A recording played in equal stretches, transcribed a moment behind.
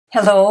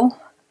Hello,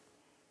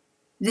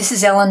 this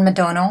is Ellen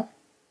Madono,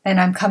 and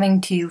I'm coming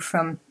to you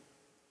from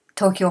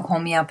Tokyo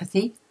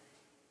Homeopathy.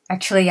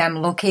 Actually, I'm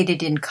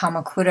located in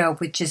Kamakura,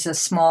 which is a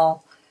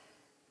small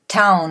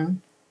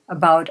town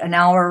about an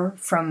hour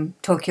from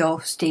Tokyo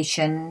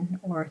Station,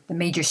 or the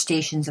major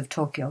stations of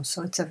Tokyo,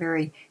 so it's a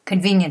very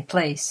convenient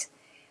place.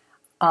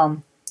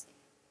 And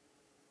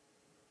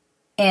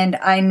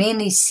I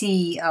mainly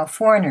see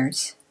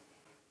foreigners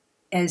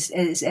as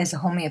a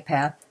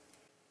homeopath.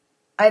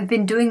 I've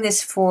been doing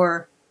this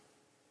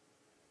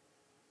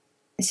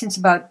since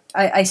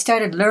I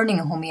started learning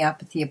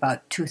homeopathy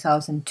about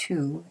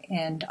 2002,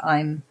 and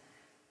I'm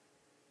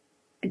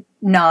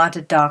not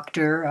a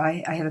doctor.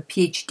 I have a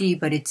PhD,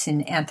 but it's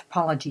in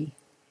anthropology.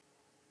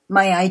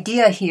 My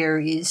idea here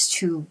is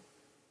to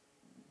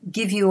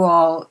give you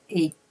all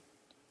a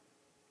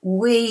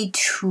way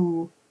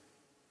to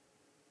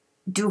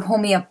do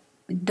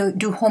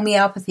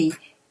homeopathy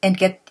and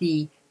get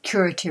the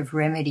curative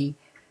remedy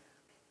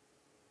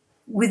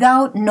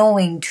without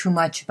knowing too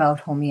much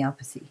about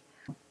homeopathy.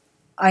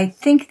 I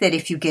think that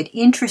if you get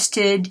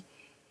interested,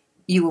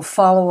 you will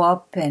follow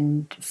up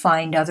and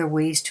find other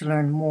ways to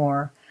learn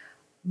more.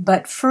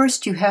 But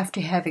first you have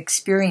to have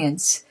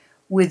experience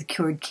with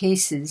cured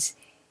cases,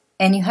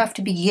 and you have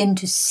to begin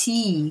to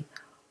see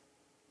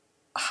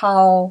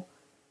how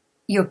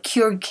your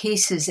cured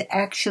cases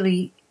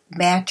actually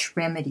match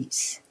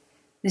remedies.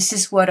 This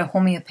is what a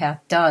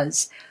homeopath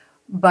does,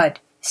 but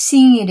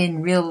seeing it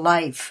in real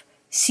life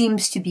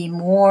seems to be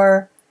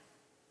more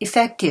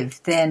effective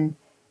than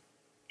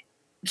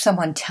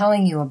someone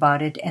telling you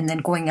about it and then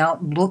going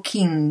out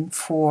looking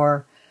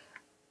for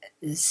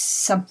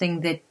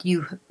something that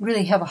you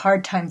really have a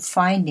hard time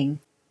finding.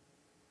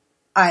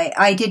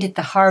 I did it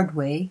the hard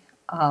way.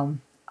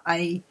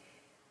 I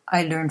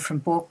learned from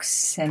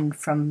books and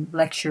from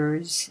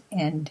lectures,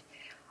 and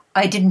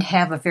I didn't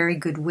have a very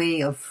good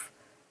way of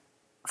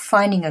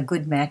finding a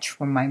good match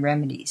for my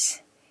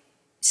remedies.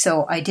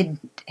 So I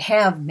didn't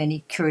have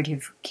many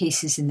curative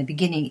cases in the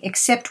beginning,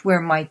 except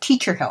where my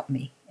teacher helped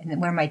me. And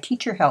where my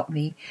teacher helped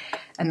me,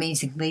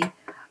 amazingly,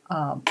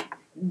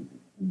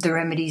 the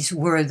remedies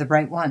were the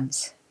right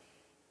ones.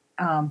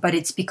 But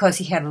it's because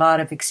he had a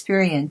lot of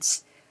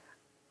experience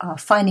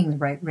finding the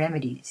right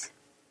remedies.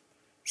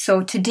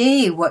 So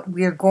today what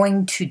we're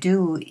going to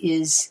do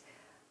is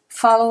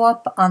follow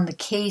up on the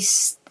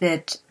case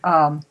that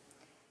an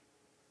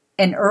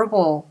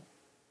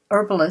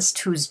herbalist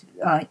who's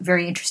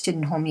very interested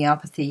in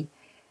homeopathy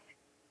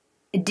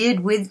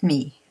did with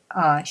me.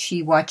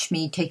 She watched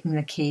me taking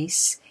the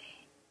case,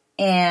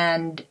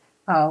 and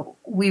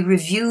we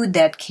reviewed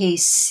that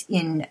case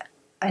in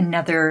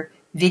another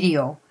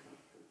video.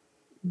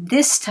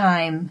 This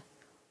time,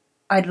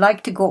 I'd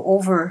like to go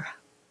over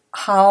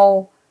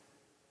how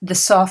the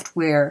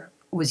software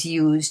was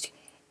used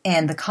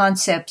and the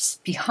concepts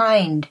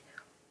behind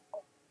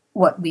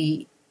what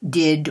we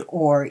did,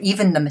 or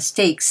even the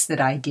mistakes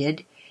that I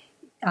did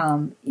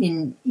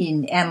in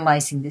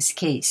analyzing this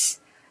case.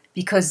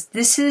 Because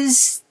this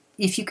is,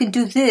 if you can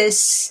do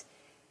this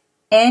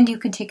and you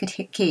can take a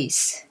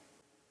case,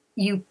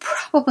 you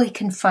probably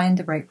can find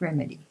the right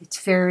remedy.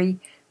 The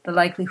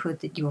likelihood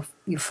that you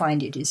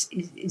find it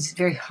is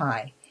very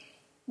high.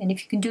 And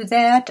if you can do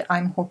that,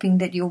 I'm hoping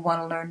that you'll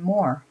want to learn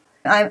more.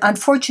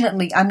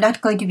 Unfortunately, I'm not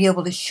going to be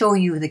able to show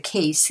you the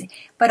case,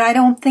 but I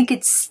don't think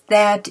it's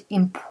that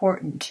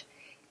important,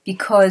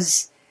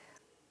 because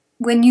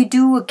when you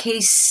do a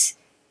case,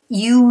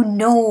 you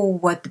know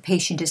what the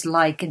patient is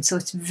like, and so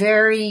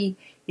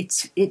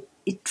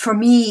for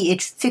me,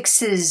 it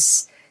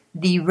fixes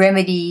the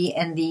remedy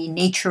and the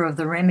nature of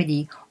the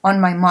remedy on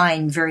my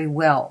mind very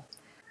well.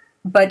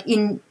 But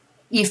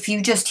if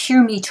you just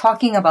hear me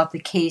talking about the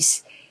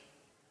case,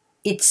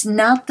 it's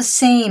not the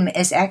same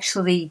as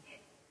actually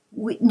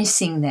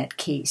witnessing that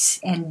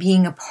case and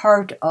being a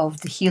part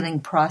of the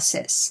healing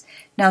process.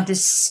 Now,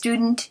 this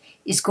student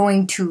is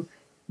going to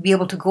be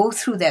able to go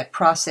through that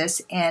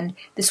process, and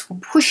this will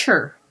push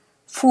her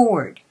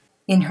forward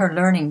in her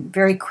learning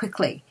very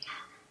quickly.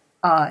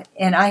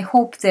 And I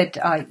hope that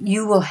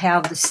you will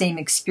have the same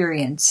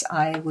experience.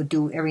 I will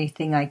do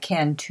everything I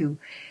can to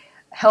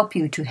help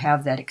you to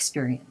have that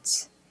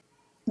experience.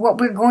 What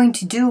we're going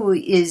to do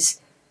is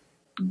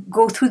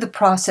go through the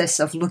process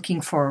of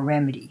looking for a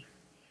remedy.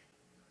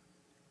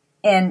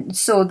 And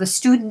so the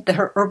student,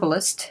 her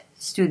herbalist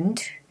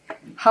student,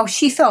 how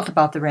she felt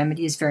about the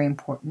remedy is very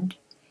important.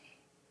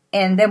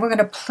 And then we're going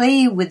to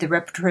play with the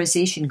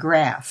repertorization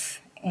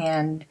graph.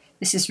 And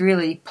this is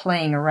really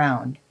playing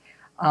around.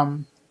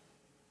 And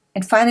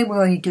finally,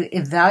 we're going to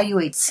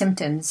evaluate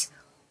symptoms,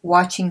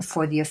 watching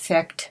for the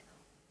effect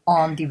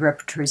on the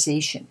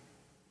repertorization.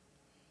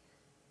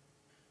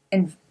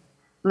 And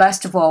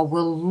last of all,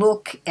 we'll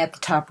look at the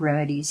top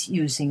remedies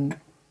using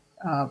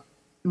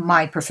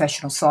my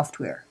professional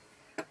software.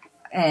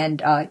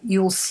 And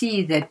you'll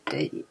see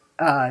that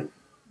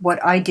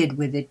what I did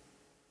with it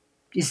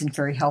isn't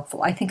very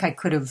helpful. I think I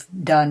could have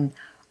done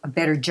a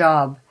better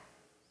job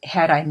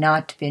had I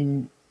not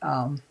been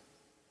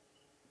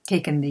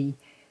taken the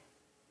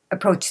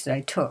approach that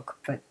I took.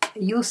 But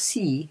you'll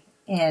see,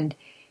 and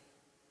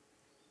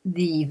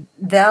the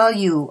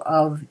value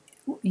of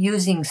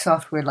using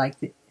software like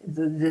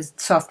the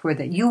software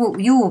that you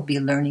will be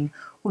learning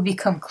will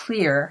become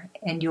clear,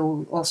 and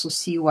you'll also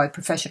see why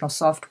professional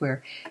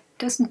software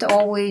doesn't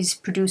always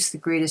produce the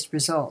greatest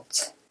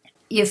results.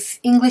 If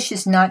English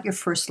is not your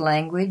first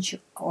language,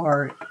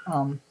 or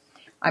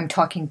I'm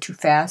talking too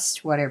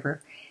fast,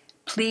 whatever,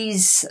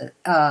 please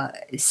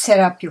set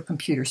up your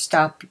computer.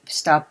 Stop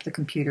the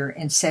computer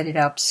and set it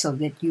up so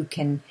that you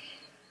can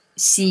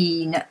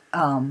see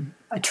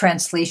a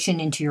translation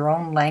into your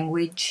own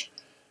language,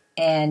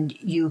 and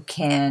you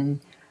can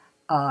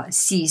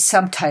see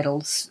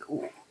subtitles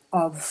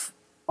of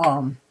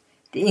the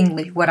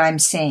English, what I'm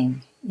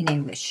saying in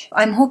English.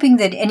 I'm hoping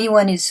that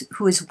anyone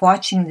who is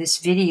watching this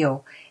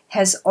video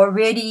has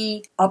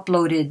already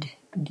uploaded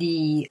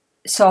the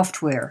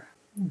software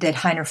that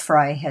Heiner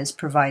Frei has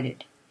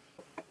provided.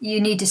 You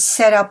need to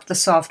set up the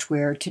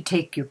software to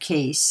take your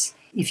case.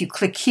 If you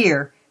click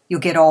here, you'll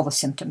get all the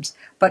symptoms.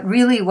 But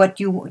really,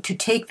 to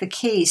take the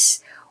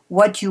case,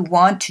 what you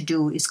want to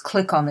do is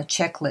click on the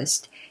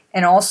checklist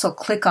and also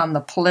click on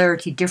the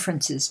polarity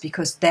differences,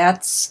 because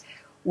that's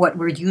what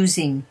we're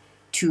using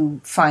to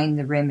find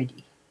the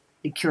remedy,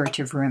 the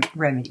curative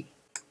remedy.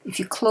 If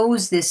you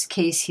close this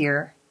case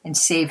here and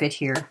save it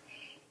here,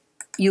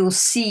 you'll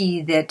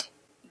see that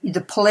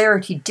the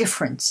polarity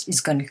difference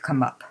is going to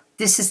come up.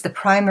 This is the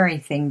primary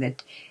thing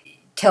that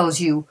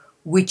tells you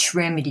which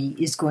remedy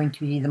is going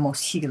to be the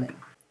most healing.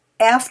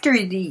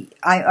 After the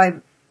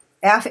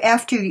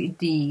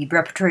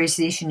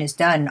repertorization is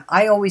done,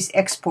 I always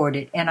export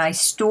it, and I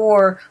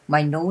store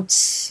my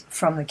notes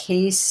from the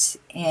case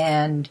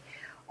and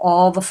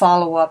all the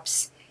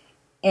follow-ups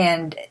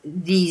and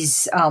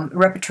these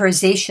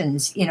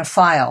repertorizations in a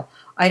file.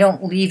 I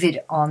don't leave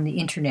it on the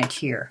internet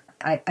here.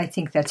 I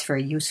think that's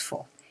very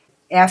useful.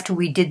 After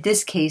we did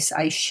this case,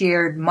 I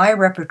shared my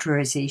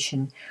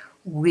repertorization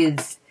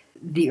with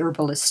the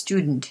herbalist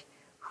student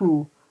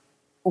who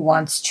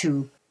wants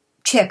to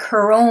check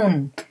her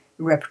own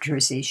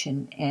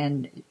repertorization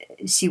and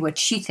see what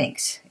she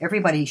thinks.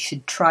 Everybody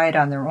should try it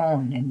on their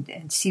own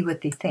and see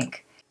what they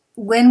think.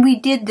 When we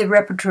did the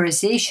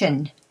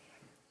repertorization,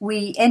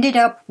 we ended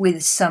up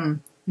with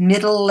some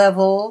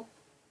middle-level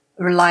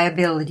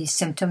reliability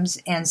symptoms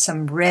and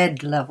some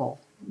red level,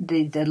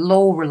 the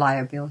low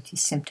reliability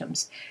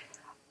symptoms.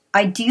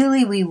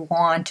 Ideally, we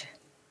want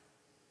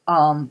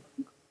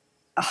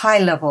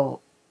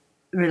high-level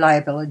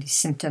reliability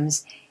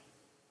symptoms,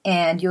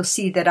 and you'll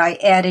see that I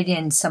added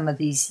in some of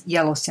these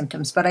yellow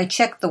symptoms, but I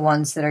checked the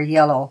ones that are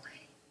yellow,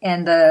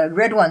 and the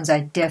red ones I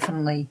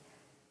definitely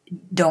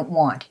don't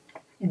want.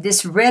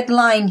 This red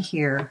line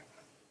here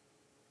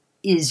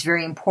is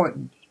very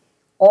important.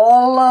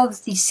 All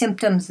of the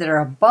symptoms that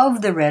are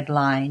above the red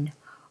line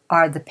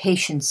are the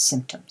patient's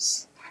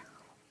symptoms.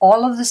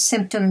 All of the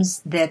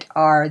symptoms that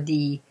are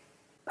the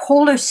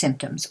polar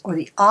symptoms or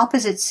the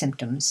opposite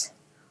symptoms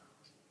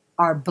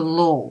are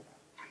below.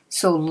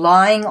 So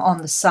lying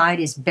on the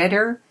side is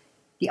better.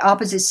 The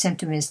opposite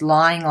symptom is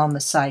lying on the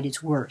side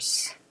is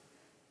worse.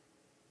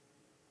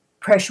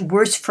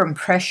 Worse from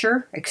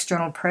pressure,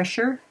 external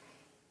pressure,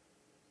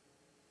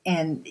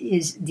 and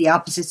the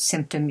opposite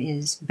symptom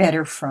is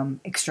better from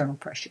external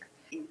pressure.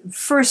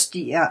 First,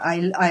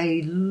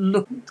 I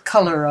look at the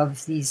color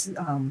of these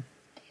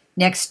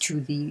next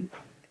to the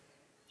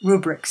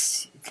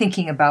rubrics,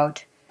 thinking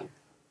about,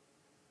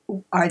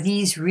 are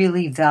these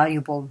really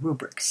valuable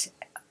rubrics?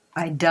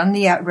 I've done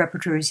the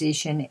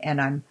repertorization,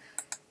 and I'm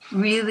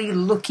really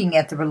looking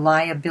at the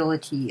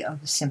reliability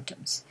of the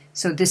symptoms.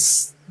 So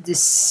this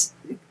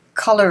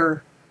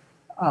color,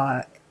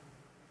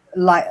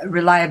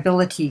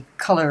 reliability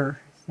color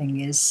thing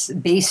is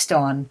based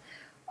on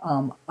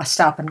a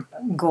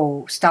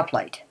stop-and-go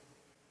stoplight.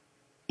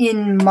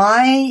 In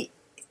my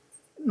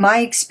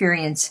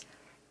experience,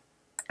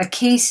 a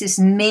case is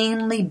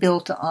mainly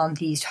built on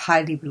these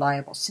highly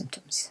reliable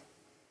symptoms.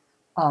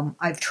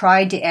 I've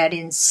tried to add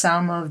in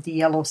some of the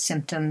yellow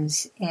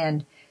symptoms,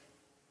 and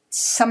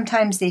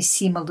sometimes they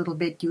seem a little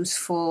bit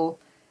useful.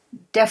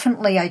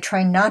 Definitely, I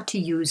try not to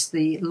use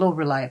the low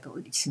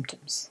reliability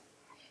symptoms.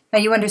 Now,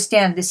 you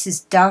understand this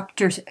is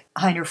Dr.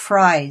 Heiner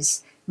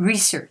Frei's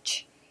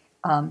research.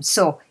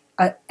 So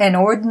an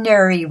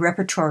ordinary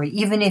repertory,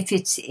 even if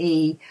it's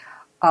a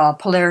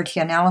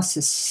polarity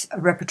analysis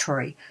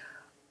repertory,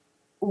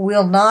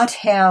 will not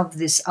have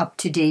this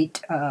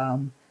up-to-date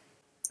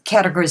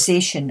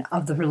categorization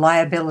of the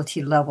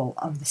reliability level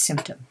of the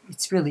symptom.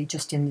 It's really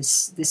just in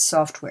this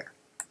software.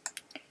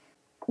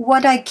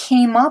 What I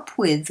came up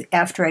with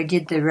after I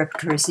did the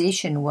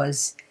repertorization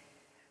was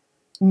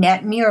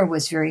NatMir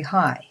was very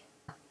high.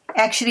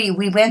 Actually,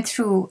 we went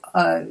through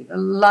a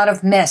lot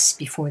of mess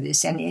before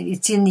this, and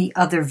it's in the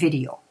other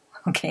video,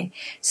 okay?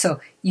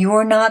 So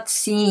you're not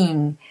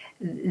seeing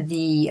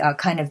the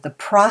kind of the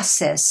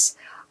process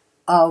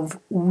of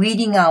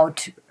weeding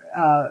out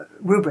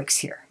rubrics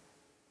here.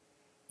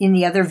 In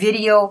the other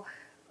video,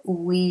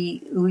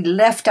 we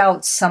left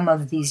out some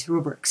of these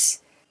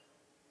rubrics.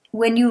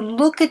 When you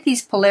look at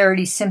these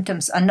polarity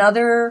symptoms,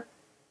 another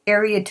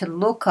area to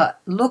look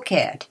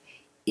at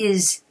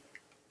is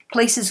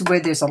places where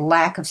there's a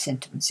lack of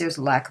symptoms. There's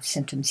a lack of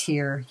symptoms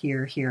here,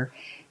 here, here.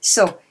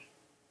 So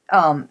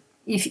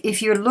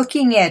if you're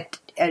looking at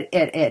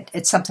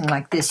something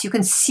like this, you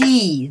can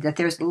see that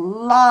there's a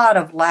lot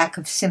of lack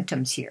of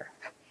symptoms here.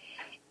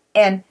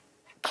 And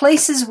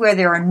places where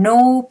there are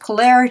no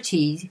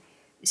polarity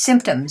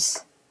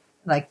symptoms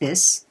like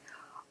this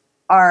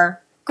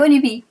are going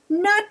to be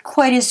not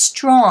quite as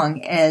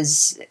strong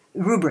as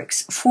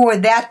rubrics for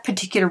that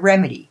particular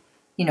remedy.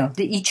 You know,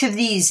 each of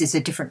these is a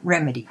different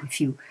remedy.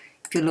 If you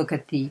look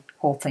at the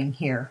whole thing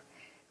here,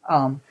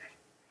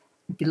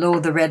 below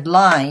the red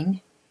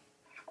line,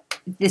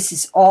 this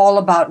is all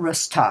about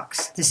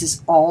Rustox. This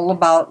is all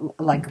about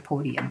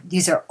Lycopodium.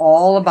 These are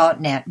all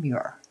about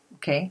Natmur.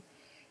 Okay,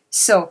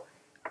 so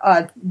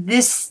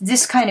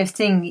this kind of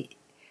thing.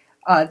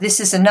 This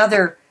is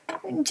another,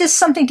 just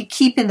something to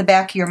keep in the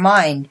back of your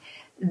mind.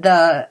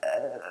 The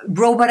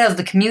robot of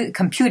the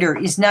computer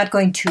is not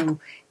going to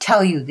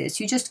tell you this.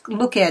 You just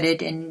look at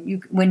it,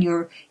 and when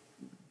you're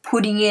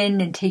putting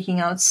in and taking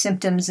out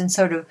symptoms and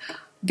sort of,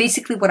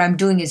 basically what I'm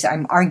doing is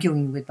I'm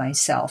arguing with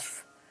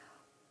myself.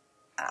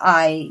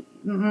 I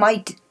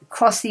might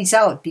cross these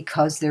out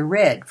because they're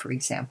red, for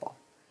example,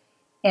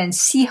 and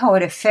see how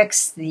it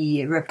affects the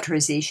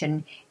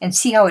repertorization and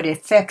see how it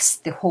affects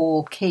the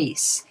whole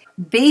case.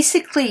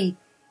 Basically,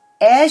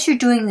 as you're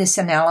doing this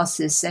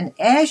analysis and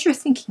as you're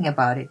thinking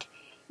about it,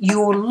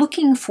 you're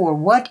looking for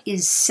what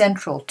is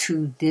central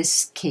to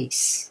this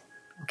case.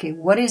 Okay,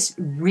 what is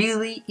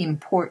really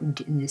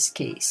important in this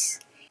case?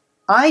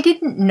 I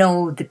didn't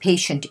know the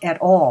patient at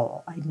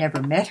all. I'd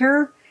never met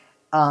her.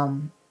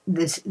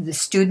 The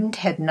student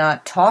had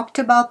not talked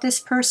about this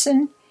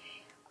person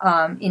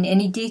in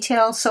any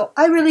detail, so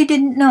I really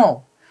didn't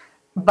know.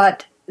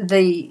 But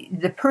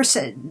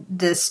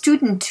the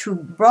student who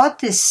brought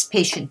this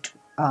patient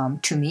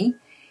to me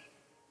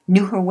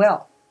knew her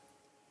well.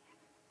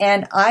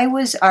 And I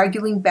was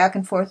arguing back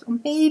and forth,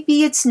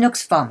 maybe it's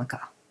Nux vomica,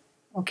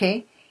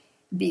 okay?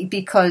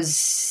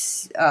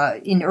 Because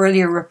in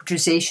earlier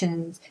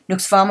repertorizations, Nux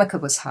vomica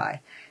was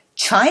high.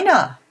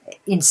 China,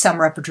 in some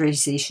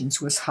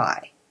repertorizations, was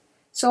high.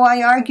 So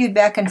I argued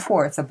back and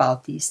forth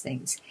about these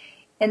things.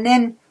 And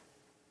then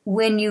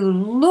when you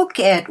look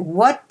at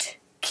what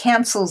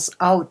cancels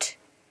out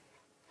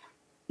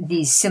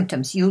these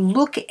symptoms, you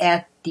look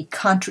at the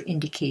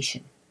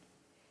contraindication.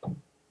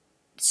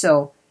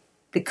 So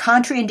the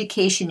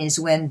contraindication is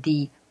when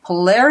the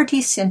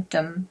polarity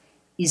symptom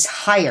is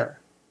higher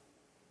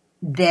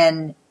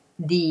than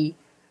the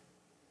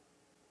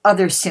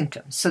other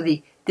symptoms. So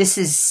this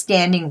is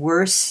standing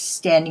worse,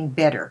 standing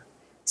better.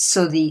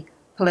 So the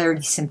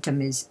polarity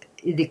symptom is,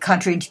 the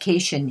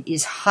contraindication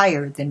is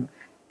higher than,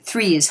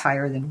 3 is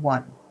higher than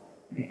 1.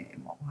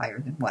 Well, higher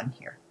than 1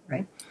 here,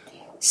 right?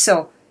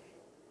 So,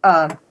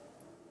 and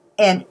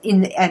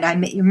I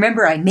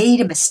remember I made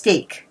a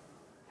mistake.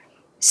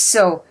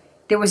 So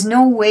there was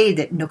no way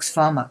that Nux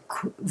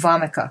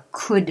vomica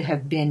could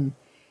have been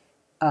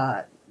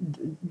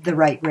the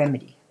right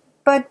remedy.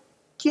 But,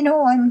 you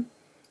know,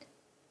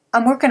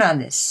 I'm working on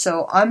this,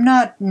 so I'm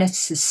not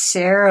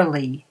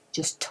necessarily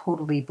just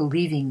totally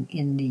believing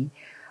in the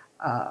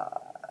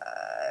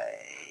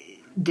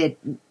that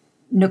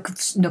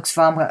Nux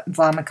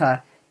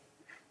vomica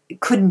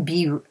couldn't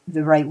be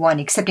the right one,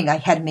 excepting I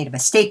had made a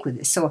mistake with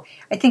this. So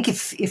I think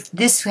if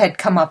this had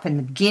come up in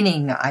the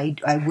beginning,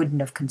 I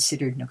wouldn't have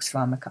considered Nux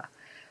vomica.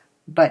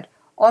 But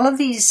all of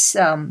these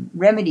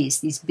remedies,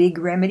 these big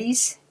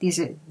remedies,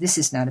 this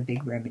is not a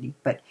big remedy,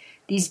 but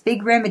these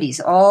big remedies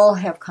all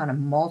have kind of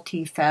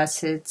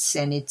multi-facets,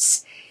 and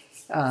it's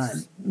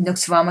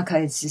Nux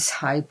vomica is this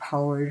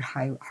high-powered,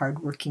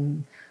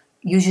 hard-working,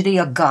 usually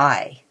a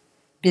guy,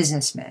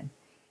 businessman.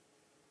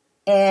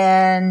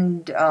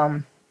 And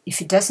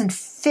if it doesn't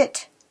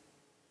fit,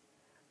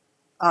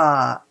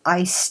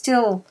 I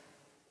still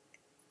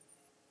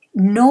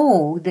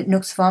know that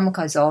Nux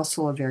vomica is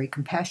also a very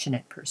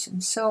compassionate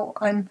person. So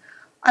I'm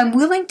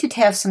willing to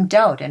have some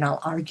doubt, and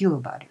I'll argue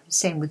about it.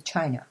 Same with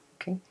China.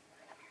 Okay.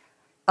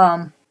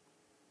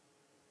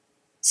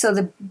 So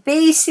the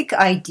basic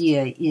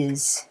idea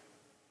is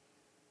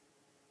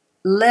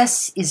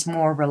less is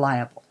more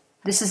reliable.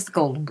 This is the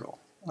golden rule.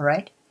 All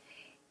right.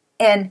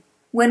 And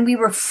when we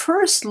were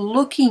first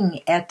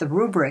looking at the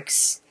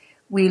rubrics,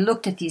 we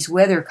looked at these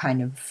weather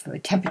kind of,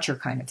 temperature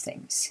kind of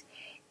things.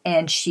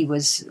 And she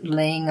was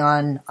laying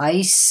on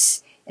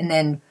ice and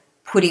then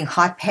putting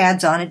hot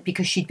pads on it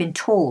because she'd been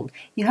told.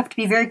 You have to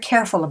be very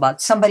careful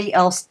about somebody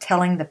else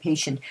telling the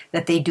patient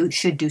that they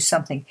should do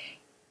something.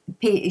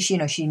 You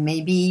know, she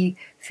may be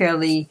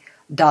fairly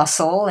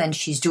docile and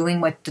she's doing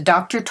what the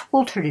doctor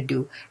told her to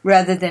do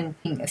rather than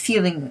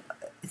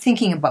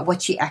thinking about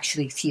what she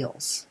actually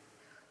feels.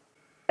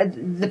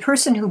 The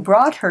person who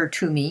brought her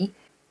to me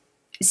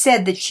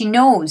said that she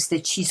knows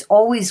that she's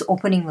always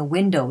opening the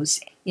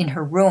windows in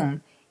her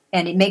room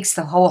and it makes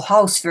the whole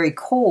house very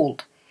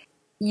cold.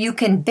 You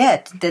can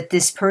bet that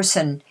this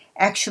person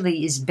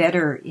actually is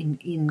better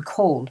in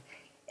cold.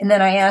 And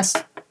then I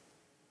asked,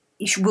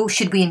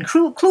 should we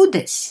include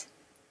this?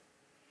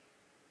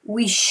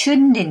 We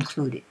shouldn't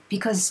include it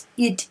because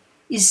it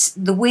is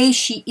the way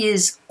she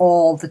is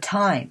all the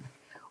time.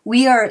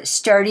 We are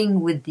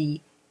starting with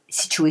the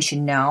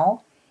situation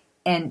now,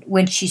 and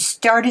when she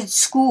started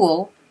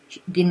school,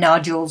 the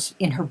nodules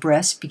in her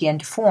breast began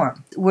to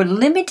form. We're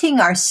limiting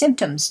our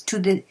symptoms to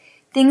the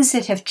things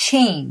that have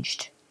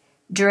changed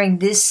during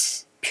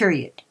this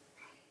period.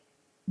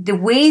 The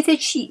way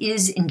that she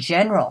is in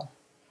general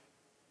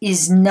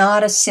is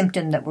not a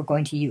symptom that we're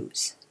going to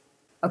use.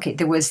 Okay,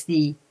 there was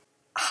the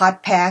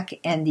hot pack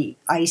and the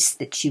ice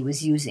that she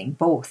was using,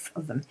 both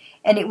of them.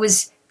 And it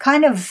was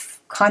kind of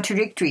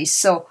contradictory.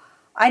 So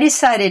I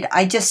decided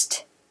I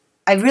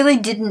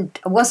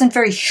wasn't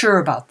very sure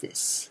about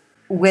this,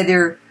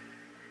 whether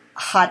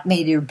hot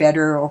made her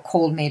better or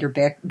cold made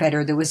her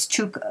better. There was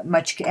too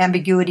much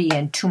ambiguity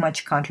and too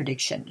much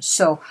contradiction.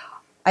 So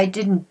I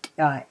didn't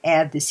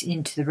add this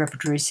into the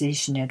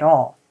repertorization at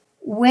all.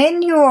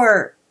 When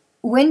you're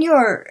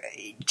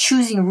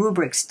choosing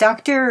rubrics,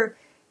 Dr.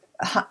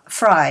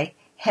 Frei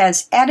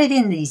has added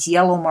in these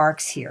yellow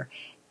marks here.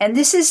 And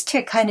this is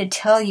to kind of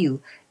tell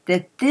you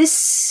that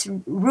this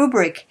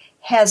rubric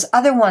has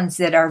other ones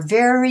that are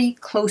very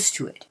close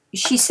to it.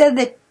 She said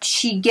that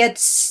she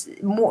gets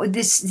more,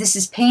 this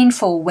is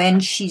painful when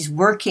she's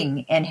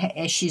working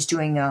and she's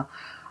doing a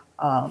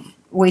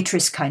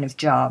waitress kind of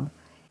job.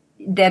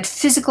 That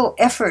physical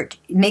effort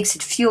makes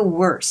it feel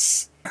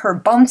worse. Her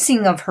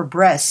bouncing of her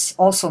breasts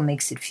also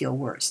makes it feel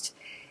worse.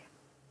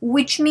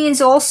 Which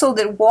means also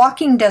that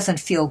walking doesn't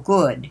feel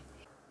good.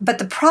 But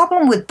the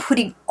problem with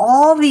putting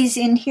all these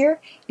in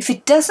here, if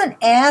it doesn't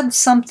add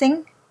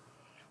something,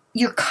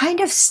 you're kind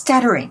of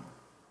stuttering.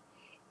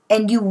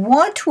 And you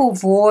want to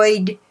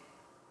avoid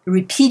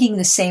repeating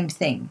the same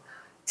thing.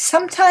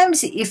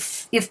 Sometimes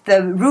if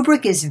the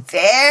rubric is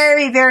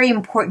very, very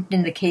important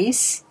in the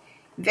case,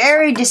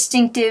 very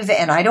distinctive,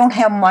 and I don't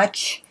have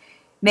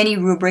many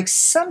rubrics,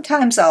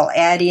 sometimes I'll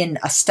add in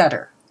a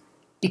stutter,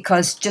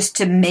 because just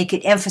to make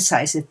it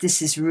emphasize that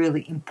this is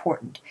really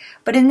important.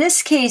 But in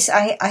this case,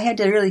 I had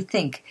to really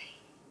think.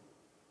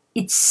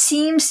 It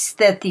seems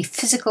that the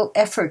physical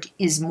effort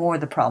is more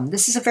the problem.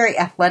 This is a very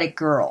athletic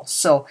girl,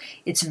 so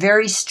it's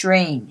very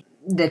strange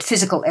that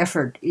physical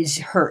effort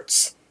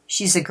hurts.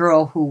 She's a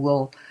girl who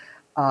will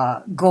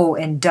go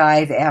and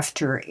dive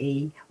after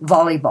a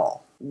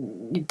volleyball.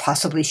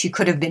 Possibly she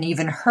could have been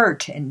even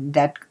hurt, and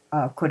that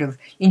could have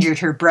injured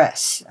her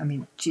breasts. I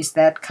mean, she's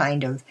that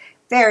kind of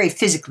very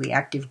physically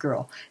active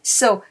girl.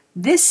 So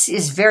this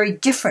is very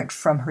different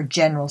from her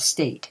general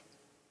state.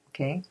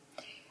 Okay.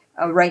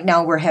 Right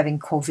now we're having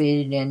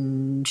COVID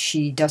and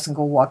she doesn't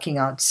go walking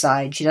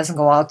outside. She doesn't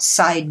go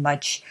outside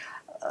much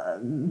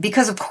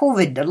because of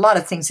COVID. A lot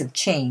of things have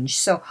changed.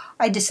 So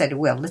I decided,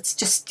 well, let's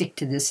just stick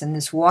to this. And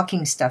this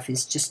walking stuff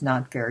is just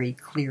not very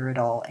clear at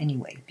all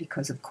anyway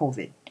because of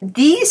COVID.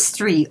 These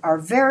three are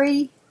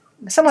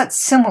somewhat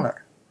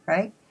similar,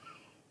 right?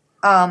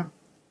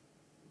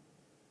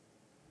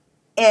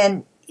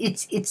 And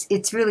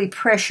it's really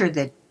pressure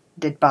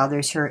that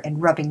bothers her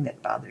and rubbing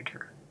that bothered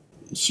her.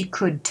 She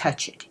could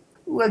touch it.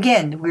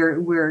 Again,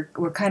 we're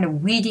kind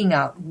of weeding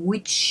out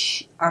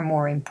which are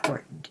more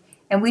important.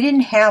 And we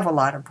didn't have a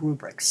lot of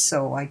rubrics,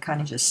 so I kind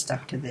of just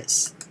stuck to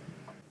this.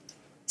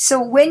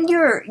 So when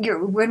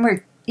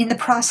we're in the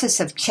process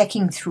of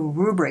checking through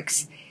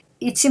rubrics,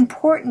 it's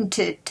important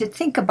to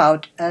think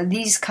about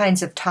these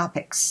kinds of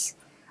topics.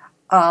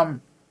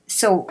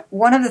 So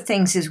one of the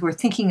things is we're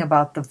thinking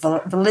about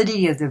the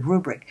validity of the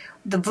rubric.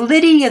 The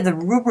validity of the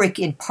rubric,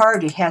 in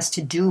part, it has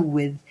to do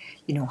with,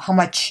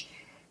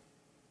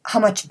 how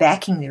much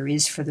backing there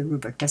is for the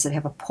rubric. Does it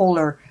have a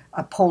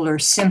polar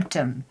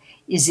symptom?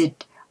 Is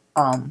it,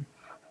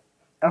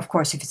 of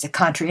course, if it's a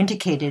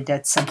contraindicated,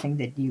 that's something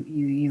that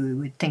you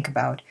would think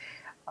about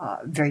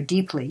very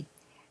deeply,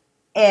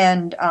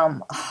 and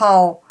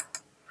how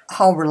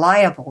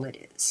reliable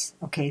it is.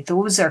 Okay,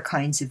 those are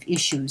kinds of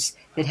issues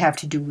that have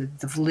to do with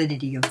the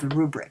validity of the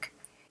rubric.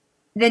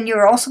 Then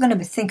you're also going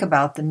to think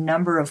about the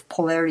number of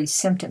polarity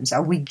symptoms.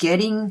 Are we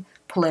getting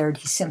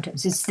polarity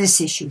symptoms? It's this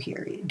issue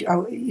here.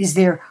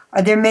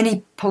 Are there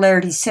many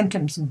polarity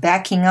symptoms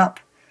backing up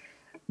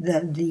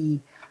the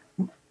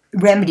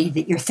remedy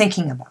that you're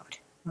thinking about?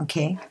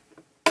 Okay,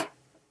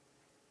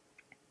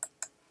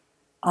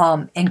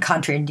 and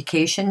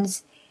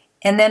contraindications.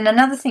 And then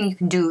another thing you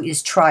can do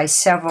is try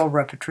several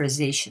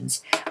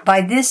repertorizations.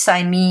 By this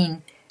I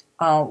mean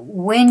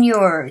when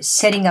you're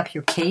setting up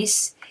your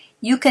case,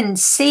 you can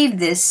save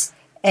this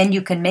and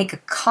you can make a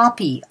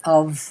copy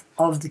of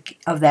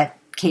that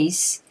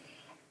case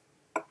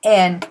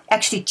and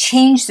actually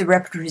change the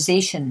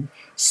repertorization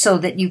so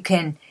that you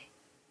can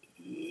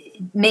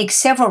make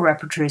several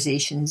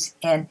repertorizations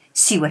and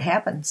see what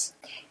happens.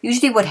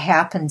 Usually what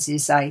happens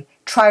is I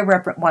try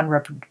one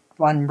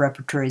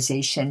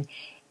repertorization,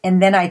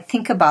 and then I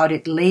think about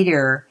it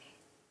later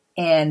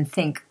and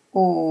think,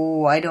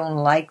 oh, I don't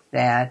like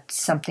that.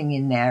 Something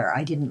in there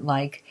I didn't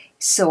like.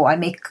 So I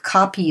make a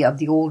copy of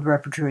the old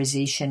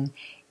repertorization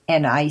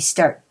and I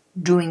start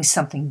doing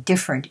something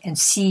different and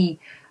see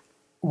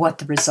what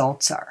the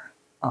results are.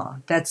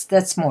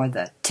 That's more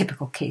the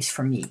typical case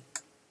for me.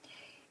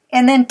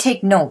 And then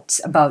take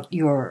notes about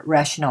your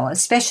rationale,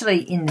 especially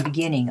in the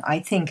beginning. I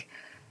think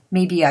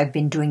maybe I've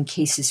been doing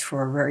cases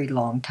for a very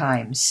long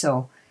time,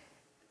 so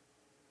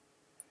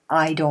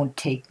I don't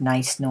take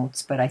nice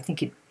notes, but I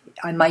think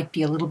I might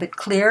be a little bit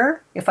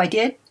clearer if I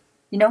did,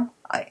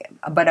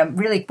 but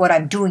what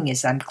I'm doing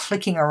is I'm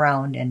clicking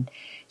around and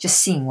just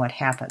seeing what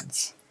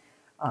happens.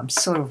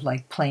 Sort of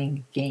like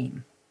playing a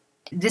game.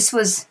 This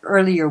was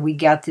earlier, we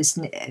got this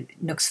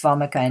Nux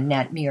vomica and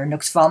Nat-Mir. Nux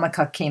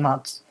vomica came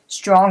out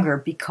stronger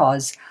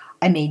because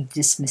I made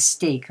this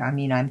mistake. I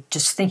mean, I'm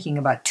just thinking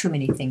about too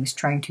many things,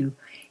 trying to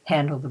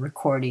handle the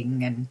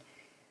recording, and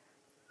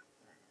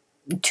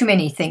too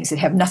many things that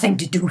have nothing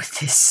to do with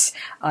this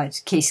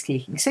case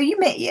taking. So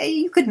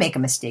you could make a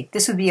mistake.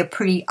 This would be a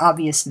pretty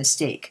obvious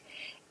mistake.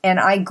 And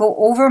I go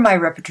over my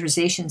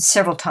repertorization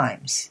several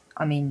times.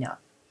 I mean,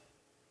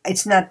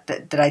 it's not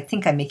that I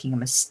think I'm making a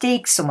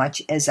mistake so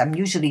much as I'm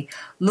usually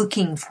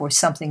looking for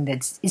something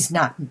that is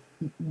not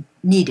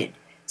needed,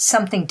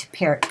 something to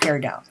pare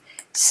down,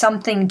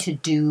 something to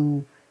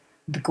do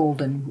the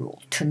golden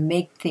rule, to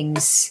make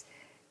things,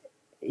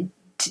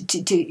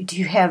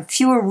 to have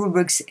fewer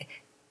rubrics,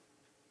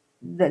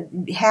 that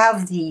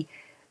have the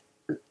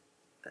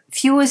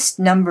fewest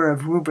number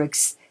of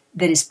rubrics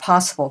that is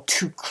possible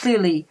to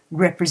clearly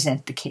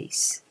represent the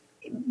case.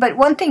 But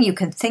one thing you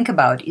can think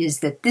about is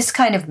that this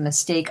kind of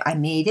mistake, I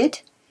made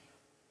it,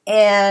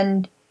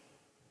 and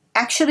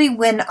actually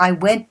when I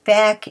went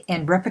back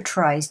and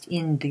repertorized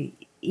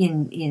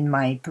in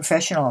my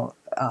professional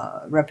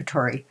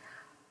repertory,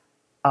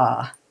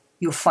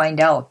 you'll find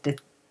out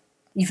that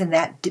even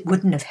that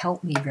wouldn't have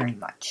helped me very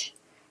much.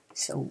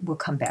 So we'll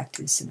come back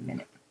to this in a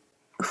minute.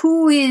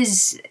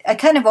 I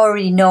kind of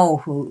already know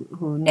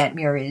who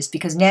Nat-Mir is,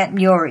 because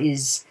Nat-Mir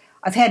is,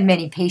 I've had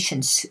many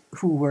patients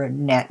who were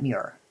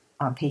Nat-Mir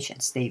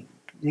patients. They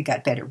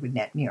got better with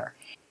Nat-Mir.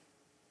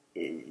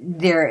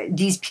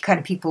 These kind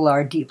of people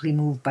are deeply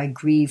moved by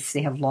grief.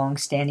 They have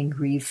long-standing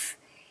grief.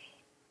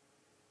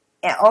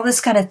 And all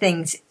this kind of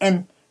things.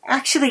 And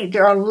actually,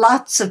 there are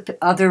lots of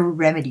other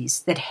remedies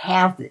that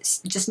have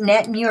this. Just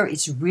Nat-Mir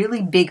is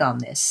really big on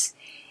this.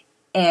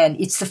 And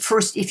it's the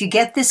first, if you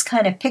get this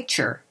kind of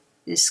picture,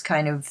 this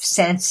kind of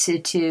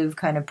sensitive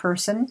kind of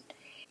person,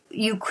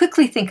 you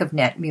quickly think of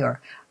Nat-Mir.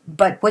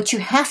 But what you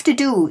have to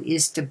do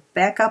is to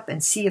back up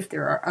and see if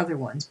there are other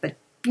ones. But,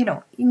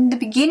 in the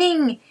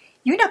beginning,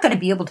 you're not going to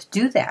be able to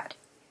do that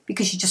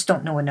because you just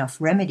don't know enough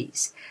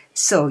remedies.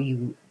 So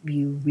you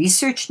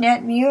research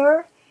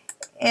Nat-Mir,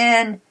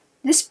 and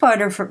this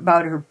part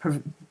about her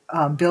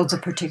builds a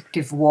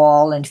protective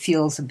wall and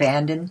feels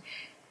abandoned.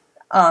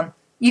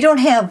 You don't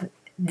have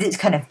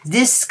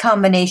this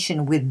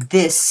combination with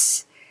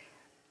this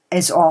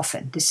as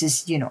often. This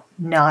is,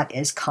 not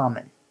as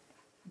common.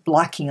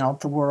 Blocking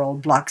out the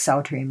world, blocks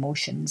out her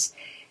emotions,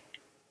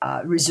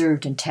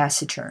 reserved and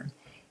taciturn.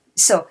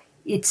 So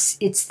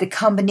it's the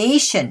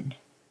combination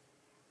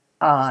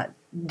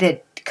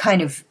that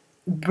kind of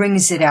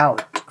brings it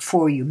out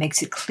for you,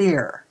 makes it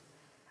clear.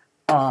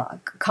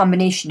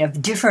 Combination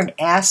of different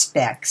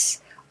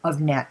aspects of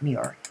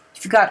Nat-Mir.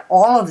 If you've got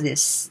all of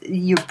this,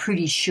 you're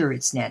pretty sure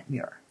it's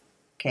Nat-Mir.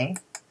 Okay?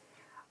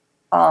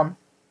 And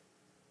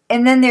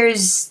then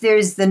there's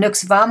the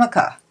Nux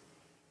vomica.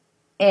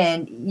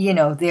 And,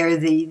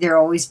 they're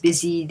always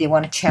busy. They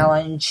want to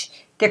challenge.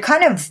 They're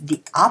kind of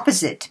the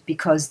opposite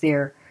because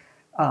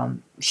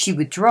she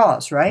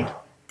withdraws, right?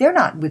 They're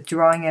not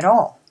withdrawing at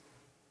all.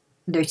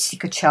 They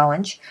seek a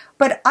challenge.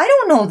 But I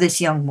don't know this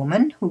young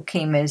woman who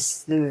came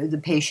as the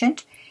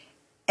patient.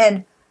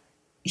 And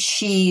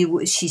she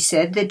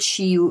said that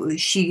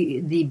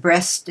the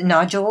breast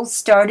nodules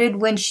started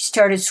when she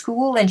started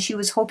school, and she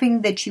was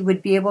hoping that she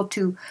would be able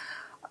to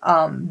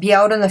be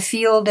out on the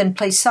field and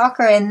play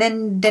soccer, and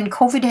then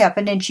COVID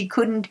happened, and she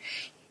couldn't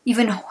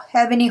even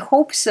have any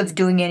hopes of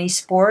doing any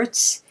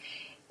sports.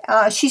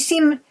 She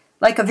seemed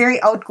like a very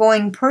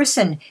outgoing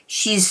person.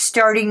 She's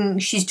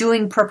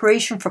doing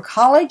preparation for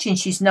college, and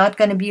she's not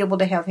going to be able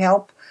to have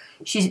help.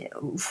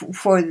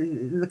 For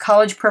the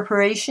college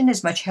preparation,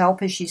 as much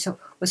help as she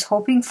was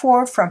hoping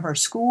for from her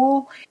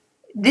school.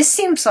 This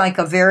seems like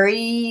a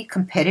very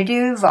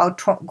competitive,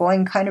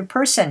 outgoing kind of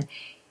person.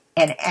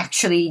 And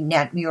actually,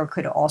 Nat-Mir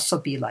could also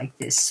be like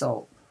this,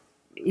 so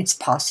it's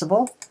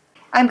possible.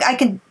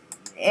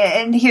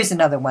 And here's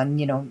another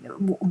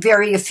one,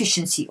 very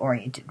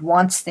efficiency-oriented,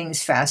 wants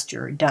things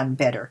faster, done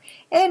better.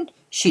 And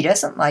she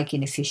doesn't like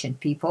inefficient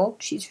people.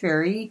 She's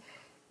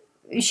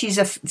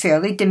a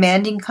fairly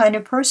demanding kind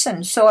of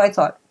person. So I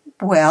thought,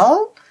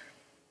 well,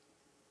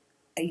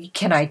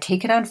 can I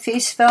take it on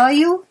face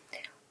value?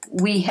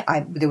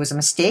 There was a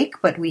mistake,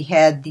 but we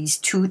had these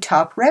two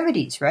top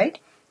remedies, right?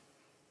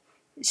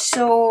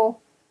 So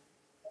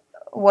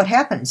what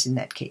happens in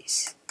that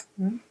case?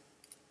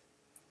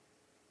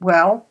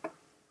 Well,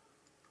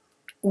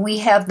 we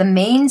have the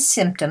main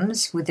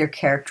symptoms with their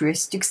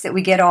characteristics that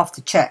we get off the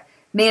check,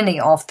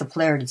 mainly off the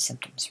polarity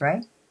symptoms,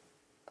 right?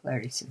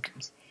 Polarity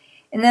symptoms.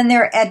 And then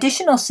there are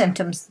additional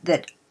symptoms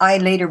that I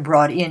later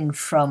brought in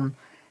from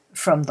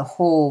the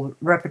whole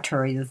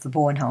repertory of the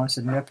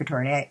Bowenhausen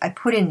repertory. I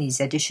put in these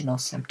additional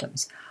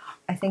symptoms.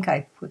 I think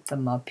I put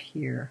them up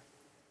here.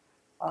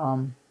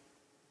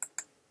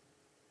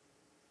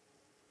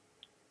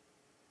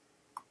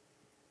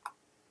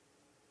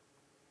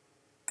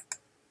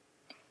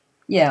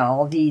 Yeah,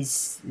 all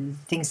these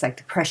things like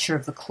the pressure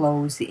of the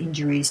clothes, the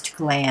injuries to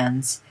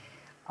glands.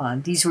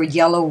 These were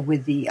yellow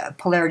with the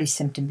polarity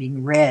symptom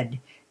being red.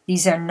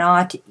 These are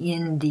not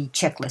in the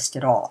checklist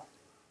at all.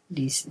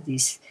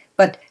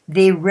 But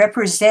they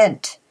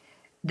represent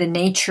the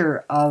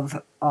nature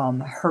of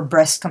her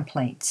breast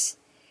complaints.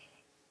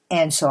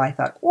 And so I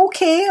thought,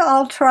 okay,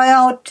 I'll try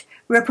out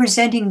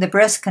representing the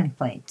breast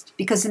complaints,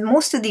 because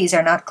most of these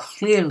are not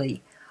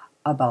clearly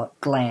about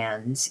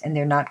glands, and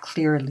they're not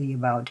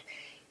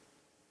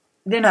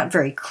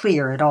very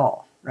clear at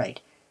all,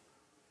 right?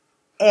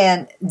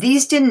 And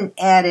these didn't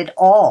add at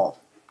all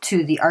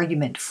to the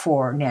argument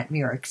for Nat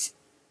Muir.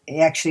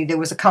 Actually, there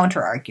was a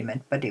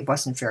counter-argument, but it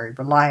wasn't very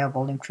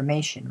reliable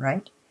information,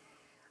 right?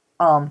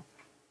 And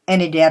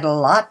it added a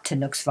lot to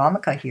Nux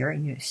vomica here.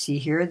 And you see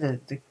here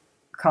the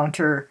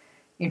counter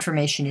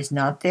information is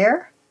not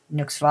there.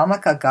 Nux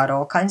vomica got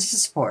all kinds of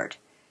support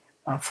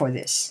for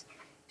this.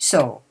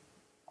 So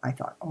I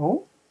thought,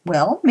 oh,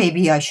 well,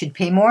 maybe I should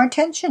pay more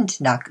attention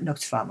to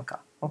Nux vomica,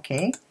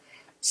 okay?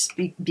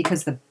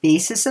 Because the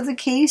basis of the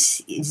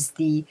case is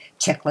the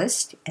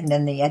checklist, and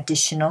then the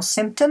additional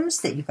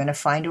symptoms that you're going to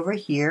find over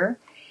here,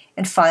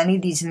 and finally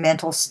these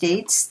mental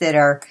states that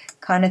are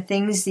kind of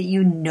things that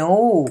you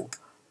know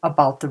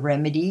about the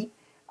remedy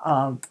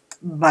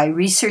by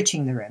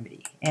researching the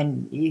remedy.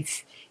 And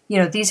if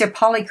these are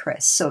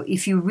polycrests, so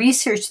if you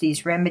research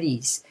these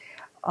remedies,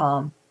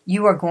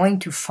 you are going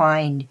to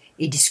find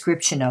a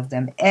description of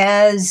them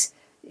as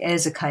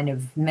a kind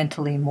of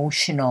mental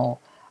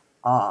emotional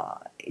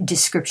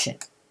description.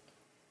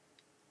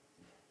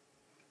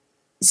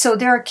 So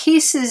there are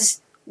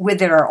cases where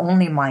there are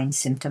only mind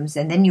symptoms,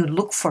 and then you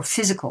look for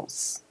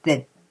physicals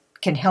that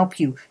can help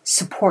you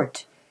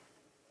support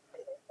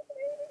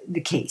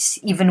the case,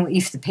 even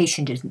if the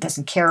patient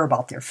doesn't care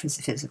about their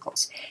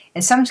physicals.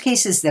 In some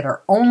cases that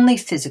are only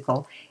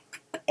physical,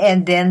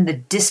 and then the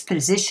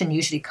disposition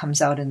usually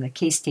comes out in the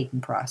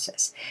case-taking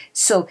process.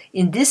 So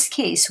in this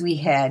case, we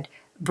had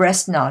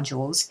breast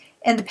nodules,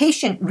 and the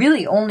patient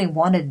really only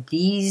wanted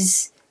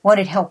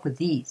help with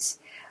these.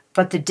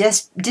 But the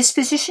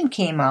disposition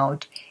came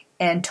out,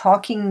 and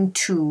talking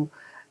to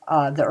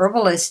the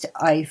herbalist,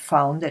 I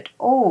found that,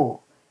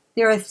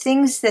 there are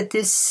things that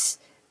this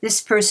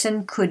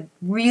person could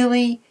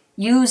really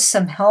use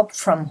some help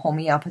from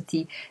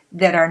homeopathy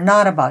that are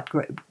not about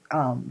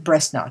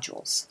breast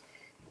nodules.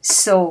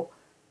 So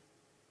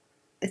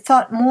I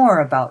thought more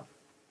about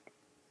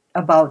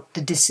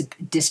the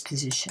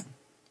disposition.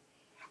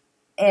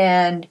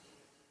 And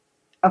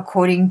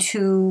according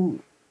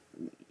to,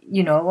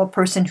 a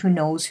person who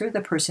knows her,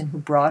 the person who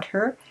brought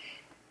her,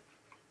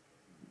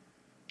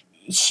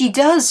 she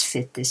does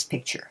fit this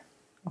picture,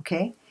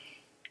 okay?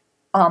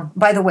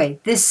 By the way,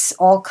 this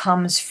all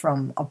comes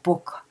from a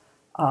book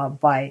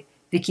by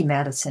Vicki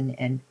Madison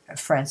and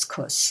Franz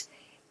Kuss.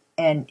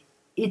 And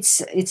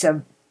it's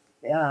a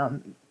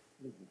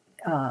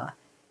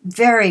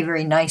very,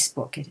 very nice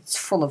book. It's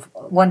full of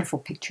wonderful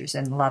pictures,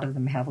 and a lot of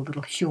them have a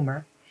little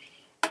humor.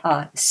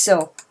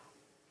 So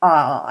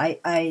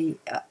I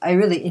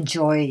really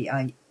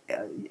enjoy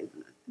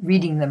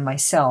reading them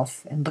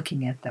myself and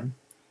looking at them.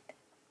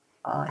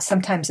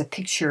 Sometimes a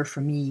picture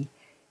for me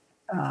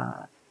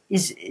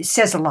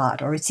says a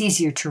lot, or it's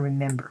easier to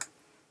remember.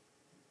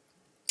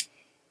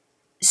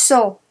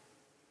 So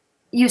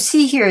you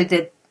see here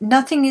that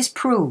nothing is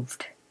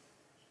proved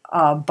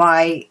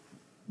by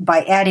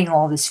adding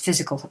all this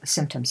physical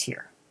symptoms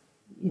here.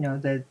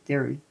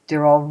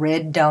 They're all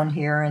red down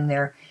here and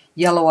they're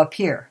yellow up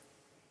here.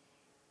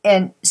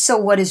 And so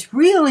what is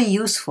really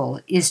useful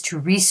is to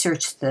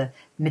research the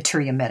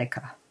materia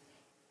medica,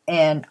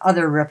 and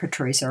other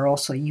repertories are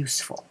also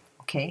useful,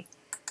 okay?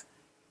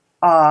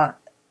 And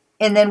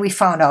then we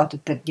found out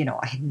that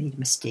I had made a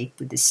mistake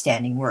with this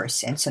standing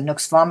worse, and so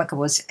Nux vomica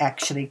was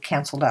actually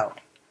canceled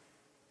out.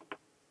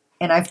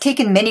 And I've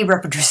taken many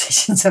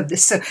repertorizations of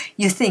this, so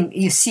you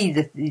see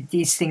that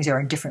these things are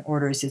in different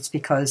orders. It's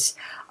because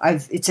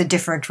it's a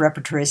different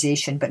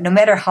repertorization, but no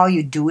matter how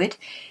you do it,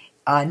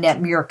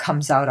 Nat Muir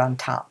comes out on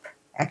top.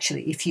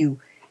 Actually, if you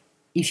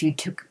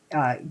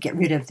get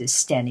rid of this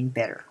standing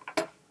better,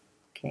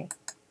 okay.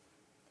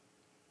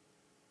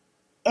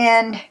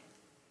 And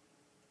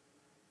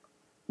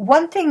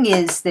one thing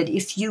is that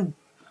if you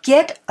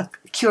get a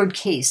cured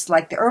case,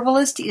 like the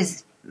herbalist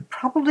is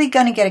probably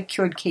going to get a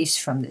cured case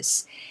from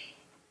this,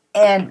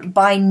 and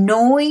by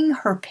knowing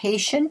her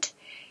patient,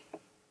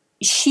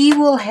 she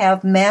will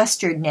have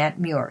mastered Nat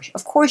Muir.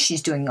 Of course,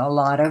 she's doing a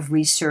lot of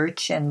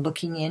research and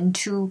looking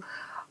into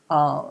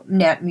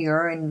Nat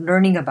Muir and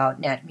learning about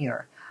Nat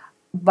Muir.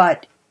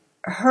 But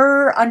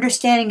her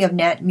understanding of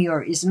Nat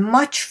Muir is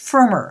much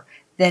firmer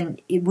than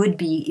it would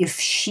be if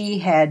she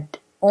had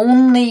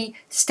only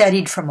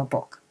studied from a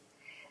book.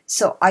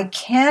 So I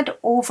can't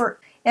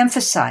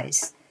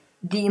overemphasize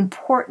the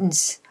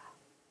importance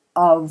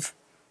of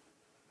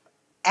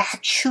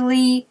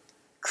actually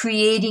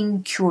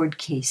creating cured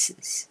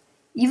cases.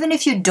 Even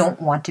if you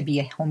don't want to be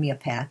a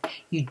homeopath,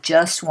 you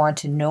just want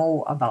to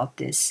know about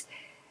this.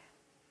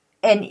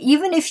 And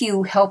even if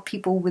you help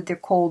people with their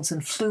colds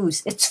and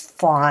flus, it's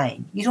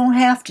fine. You don't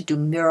have to do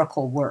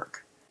miracle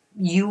work.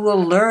 You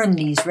will learn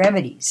these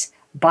remedies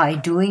by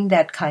doing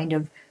that kind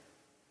of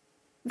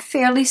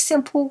fairly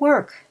simple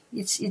work.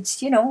 It's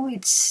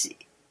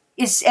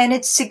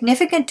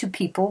significant to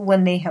people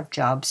when they have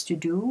jobs to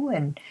do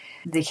and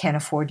they can't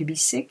afford to be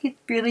sick. It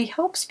really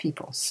helps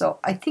people. So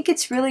I think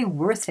it's really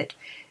worth it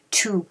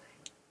to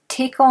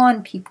take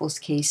on people's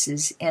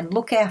cases and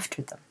look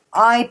after them.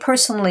 I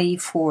personally,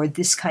 for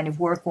this kind of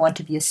work, want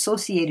to be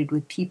associated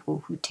with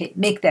people who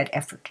make that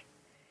effort.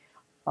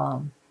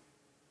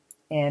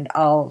 And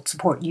I'll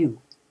support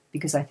you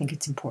because I think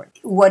it's important.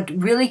 What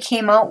really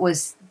came out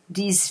was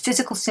these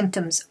physical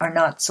symptoms are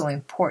not so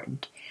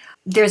important.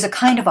 There's a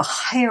kind of a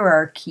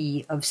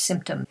hierarchy of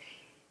symptoms.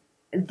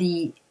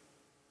 The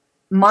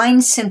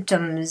mind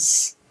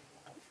symptoms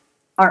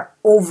are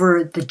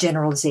over the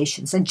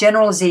generalizations. And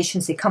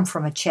generalizations, they come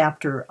from a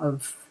chapter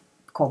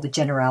called the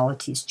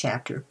Generalities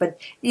chapter. But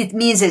it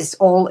means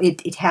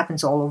it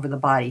happens all over the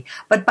body.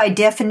 But by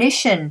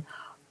definition,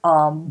 the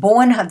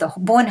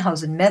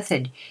Bowenhausen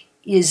method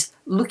is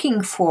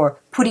looking for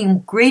putting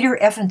greater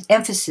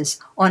emphasis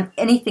on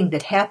anything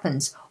that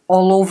happens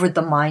all over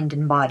the mind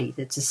and body,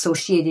 that's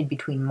associated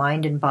between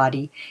mind and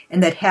body,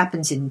 and that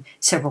happens in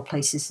several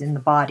places in the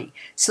body.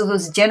 So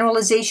those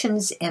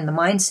generalizations and the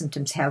mind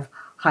symptoms have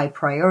high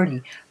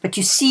priority. But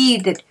you see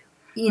that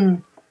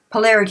in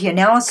polarity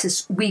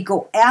analysis, we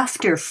go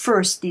after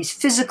first these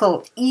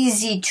physical,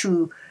 easy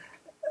to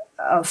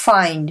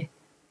find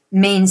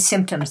main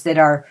symptoms that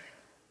are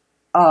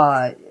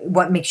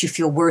what makes you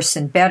feel worse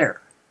and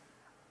better.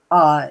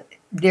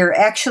 They're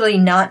actually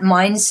not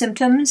mind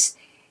symptoms,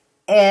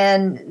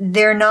 and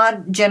they're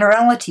not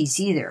generalities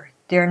either.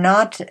 They're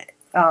not,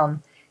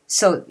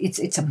 so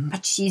it's a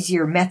much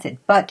easier method.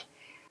 But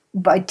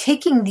by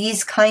taking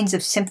these kinds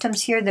of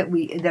symptoms here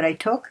that I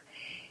took,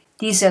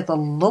 these are the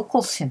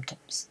local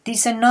symptoms.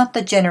 These are not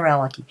the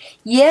generality.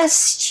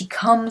 Yes, she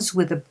comes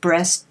with a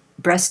breast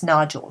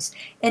nodules,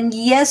 and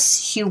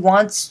yes, she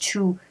wants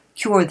to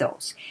cure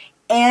those.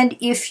 And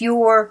if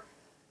your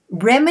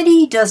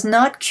remedy does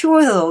not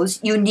cure those,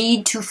 you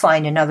need to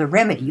find another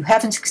remedy. You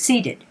haven't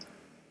succeeded.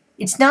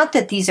 It's not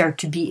that these are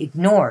to be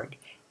ignored.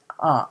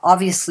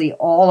 Obviously,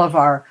 all of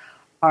our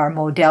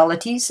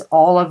modalities,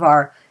 all of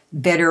our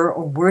better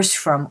or worse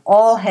from,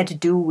 all had to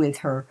do with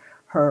her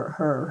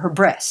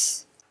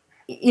breasts.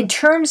 In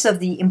terms of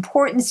the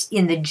importance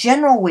in the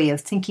general way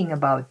of thinking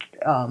about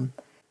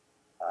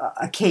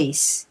a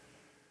case,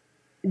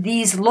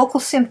 these local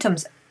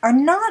symptoms are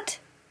not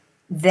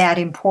that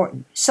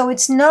important. So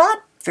it's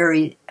not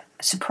very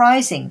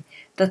surprising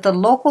that the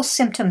local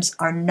symptoms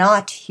are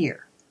not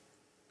here.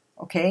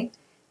 Okay?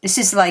 This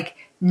is like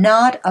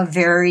not a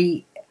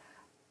very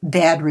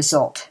bad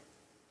result.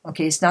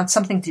 Okay? It's not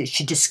something that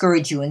should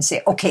discourage you and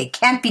say, okay,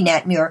 can't be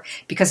Nat Muir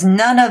because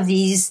none of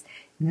these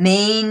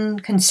main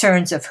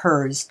concerns of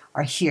hers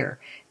are here.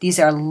 These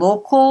are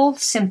local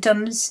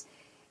symptoms,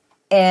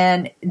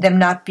 and them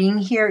not being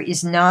here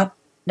is not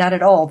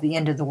at all the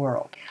end of the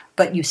world.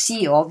 But you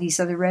see all these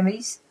other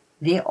remedies,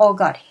 they all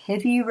got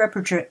heavy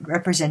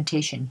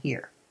representation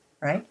here,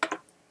 right?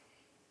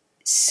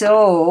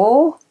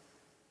 So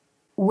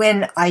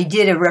when I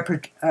did a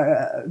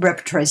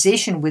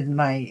repertorization with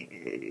my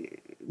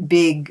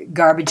big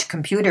garbage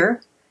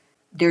computer,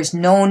 there's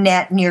no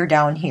Nat Muir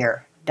down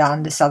here,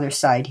 down this other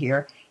side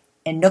here,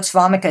 and Nux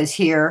vomica is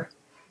here.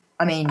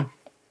 I mean,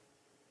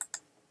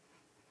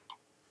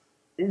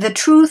 the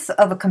truth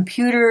of a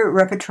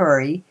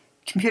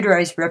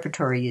computerized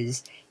repertory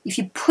is, if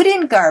you put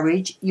in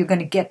garbage, you're going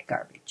to get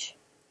garbage.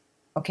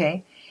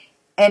 Okay?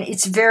 And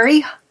it's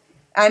very,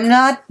 I'm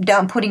not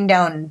putting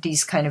down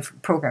these kind of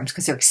programs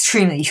because they're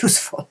extremely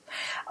useful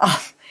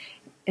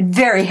and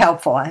very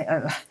helpful.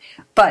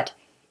 But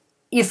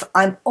if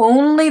I'm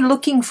only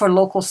looking for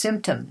local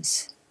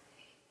symptoms,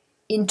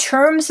 in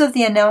terms of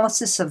the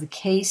analysis of the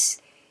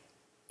case,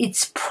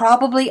 it's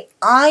probably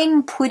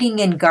I'm putting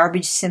in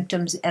garbage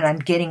symptoms and I'm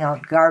getting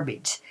out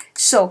garbage.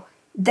 So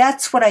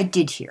that's what I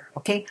did here,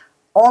 okay?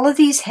 All of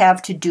these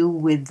have to do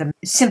with the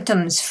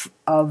symptoms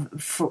of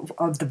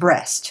the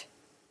breast,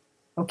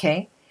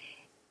 okay?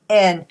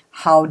 And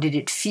how did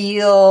it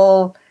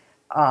feel?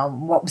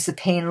 What was the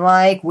pain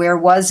like? Where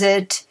was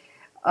it?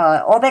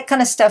 All that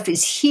kind of stuff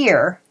is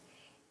here.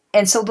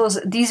 And so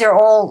these are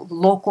all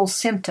local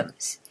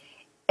symptoms.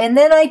 And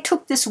then I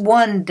took this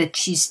one that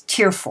she's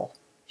tearful.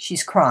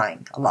 She's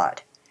crying a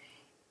lot.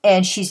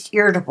 And she's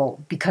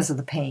irritable because of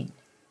the pain.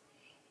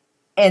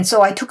 And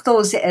so I took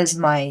those as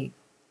my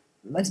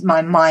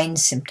mind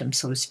symptoms,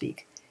 so to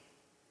speak.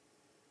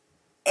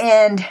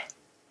 And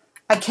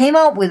I came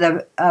out with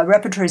a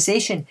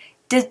repertorization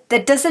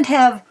that doesn't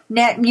have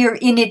Nat Muir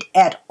in it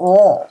at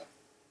all.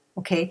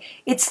 Okay?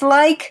 It's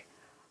like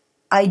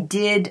I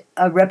did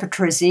a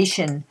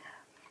repertorization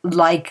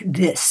like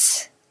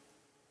this.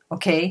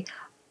 Okay?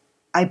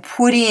 I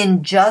put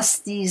in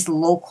just these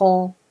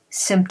local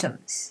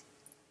symptoms.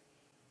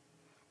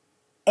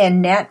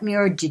 And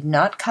Natmur did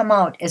not come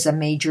out as a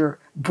major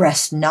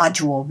breast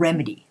nodule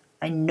remedy.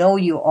 I know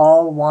you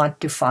all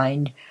want to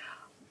find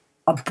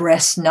a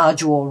breast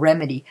nodule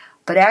remedy,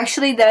 but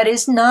actually that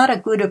is not a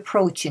good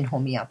approach in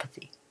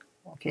homeopathy.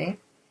 Okay?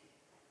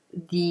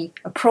 The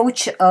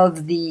approach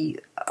of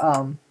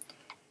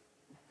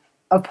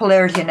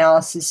polarity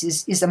analysis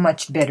is a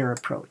much better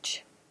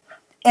approach.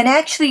 And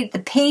actually, the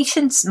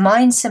patient's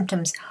mind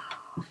symptoms,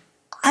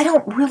 I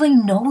don't really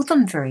know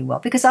them very well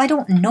because I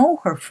don't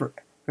know her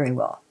very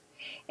well.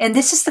 And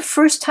this is the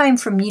first time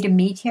for me to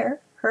meet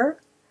her.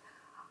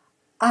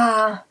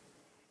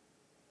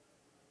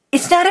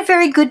 It's not a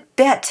very good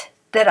bet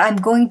that I'm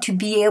going to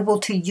be able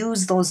to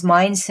use those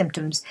mind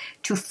symptoms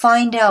to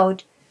find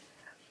out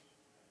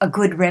a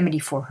good remedy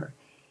for her.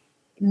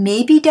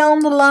 Maybe down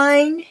the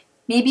line,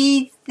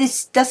 maybe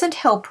this doesn't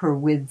help her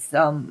with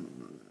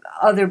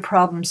other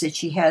problems that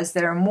she has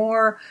that are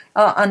more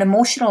on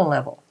emotional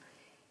level.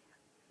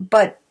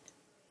 But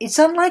it's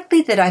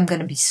unlikely that I'm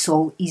going to be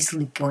so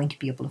easily going to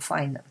be able to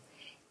find them.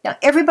 Now,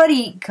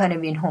 everybody kind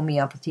of in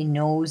homeopathy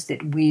knows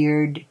that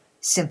weird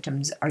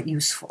symptoms are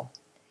useful.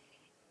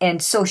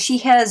 And so she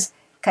has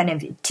kind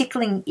of a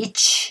tickling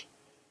itch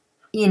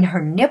in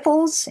her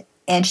nipples,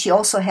 and she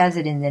also has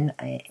it on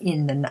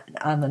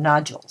the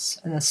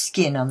nodules, on the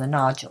skin on the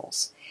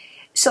nodules.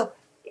 So,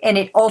 and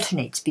it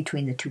alternates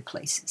between the two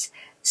places.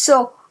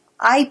 So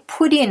I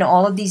put in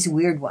all of these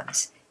weird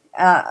ones.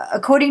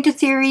 According to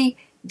theory,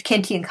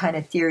 Kantian kind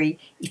of theory,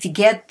 if you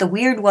get the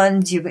weird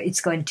ones,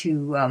 it's going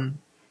to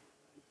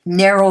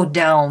narrow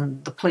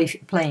down the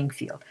playing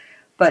field.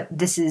 But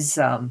this is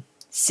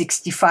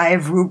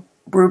 65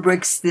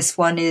 rubrics. This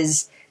one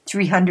is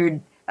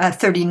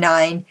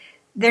 339.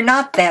 They're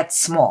not that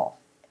small.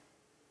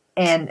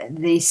 And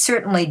they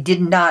certainly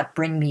did not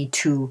bring me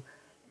to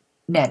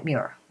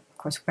Natmur. Of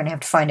course, we're going to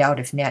have to find out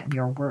if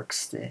Natmur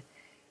works. The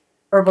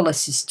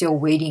herbalist is still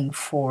waiting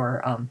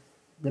for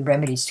the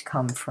remedies to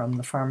come from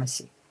the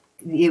pharmacy.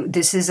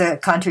 This is a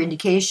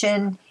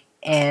contraindication,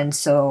 and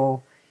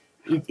so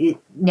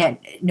Nux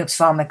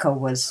vomica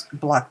was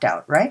blocked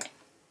out, right?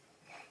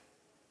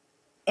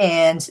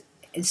 And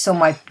so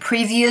my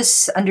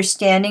previous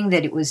understanding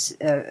that it was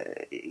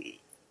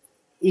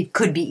it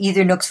could be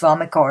either Nux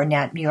vomica or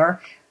Natmur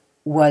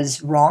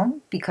was wrong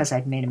because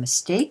I'd made a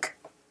mistake.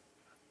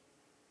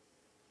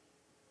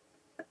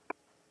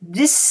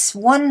 This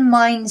one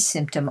mind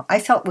symptom I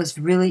felt was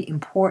really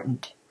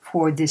important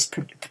for this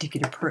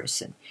particular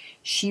person.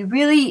 She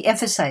really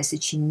emphasized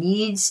that she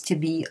needs to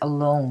be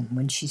alone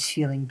when she's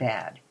feeling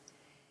bad.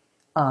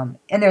 And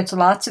there's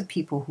lots of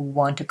people who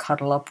want to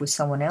cuddle up with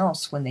someone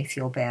else when they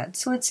feel bad.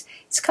 So it's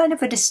kind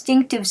of a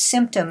distinctive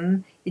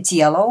symptom. It's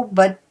yellow,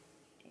 but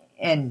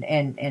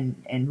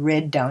and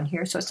red down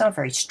here, so it's not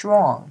very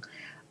strong.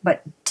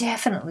 But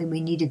definitely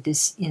we needed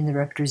this in the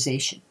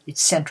repertorization.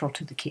 It's central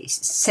to the case.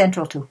 It's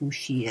central to who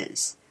she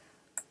is.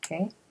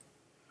 Okay?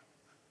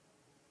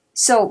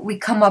 So we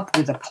come up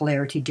with a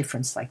polarity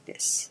difference like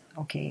this.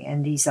 Okay,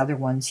 and these other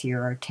ones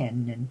here are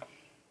 10. And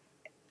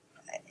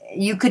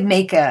you could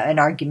make an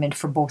argument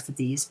for both of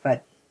these,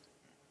 but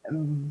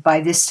by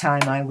this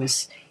time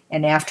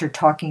and after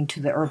talking to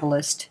the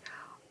herbalist,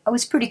 I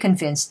was pretty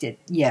convinced that,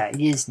 yeah, it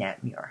is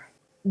Natmur.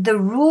 The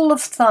rule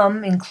of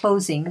thumb in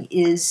closing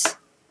is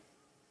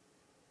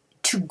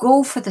to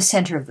go for the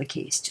center of the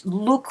case, to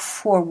look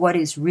for what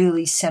is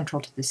really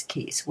central to this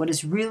case, what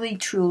is really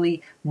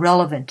truly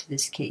relevant to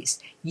this case.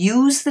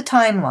 Use the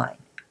timeline.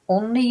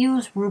 Only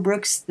use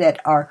rubrics that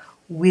are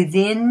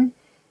within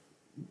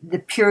the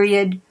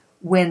period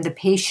when the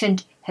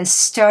patient has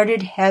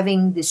started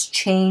having this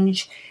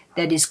change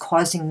that is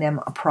causing them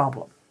a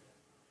problem.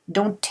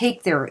 Don't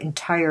take their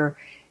entire,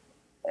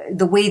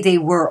 the way they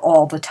were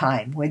all the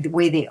time, the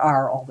way they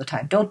are all the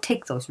time. Don't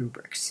take those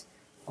rubrics.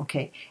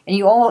 Okay, and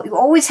you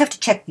always have to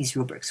check these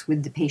rubrics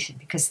with the patient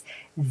because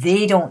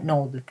they don't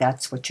know that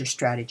that's what your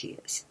strategy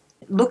is.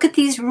 Look at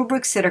these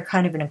rubrics that are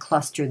kind of in a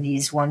cluster,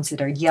 these ones that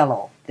are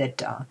yellow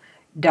that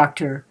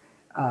Dr.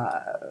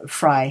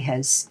 Frei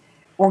has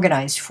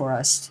organized for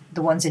us,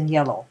 the ones in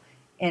yellow,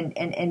 and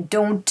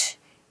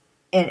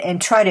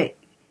try to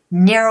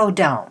narrow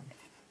down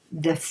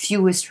the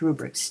fewest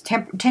rubrics.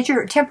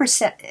 Temper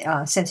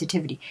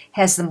sensitivity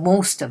has the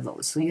most of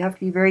those, so you have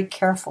to be very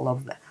careful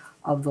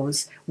of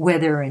those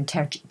weather and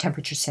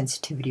temperature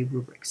sensitivity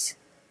rubrics.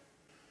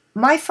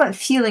 My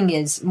feeling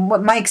is,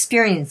 what my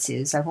experience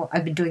is,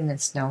 I've been doing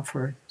this now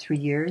for 3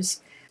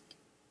 years,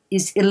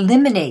 is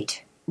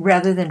eliminate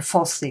rather than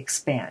falsely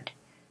expand.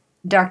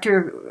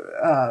 Dr.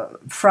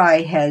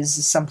 Frei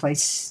has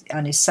someplace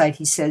on his site,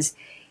 he says,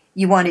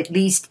 you want at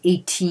least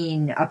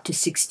 18 up to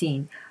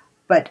 16.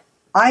 But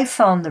I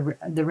found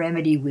the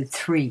remedy with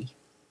 3,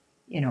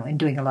 in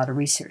doing a lot of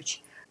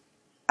research.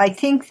 I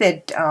think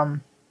that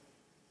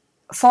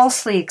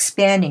falsely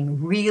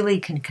expanding really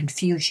can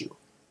confuse you.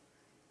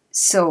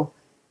 So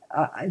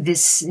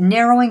this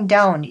narrowing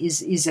down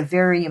is a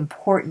very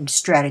important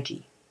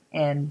strategy,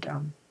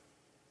 and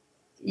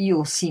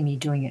you'll see me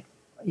doing it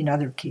in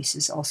other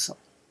cases also.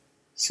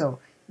 So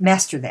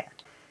master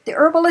that. The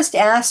herbalist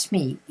asked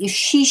me if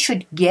she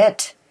should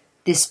get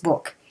this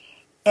book,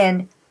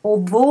 and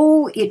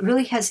although it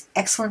really has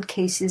excellent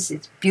cases,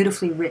 it's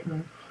beautifully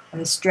written,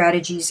 and the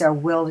strategies are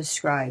well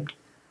described,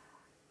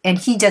 and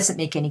he doesn't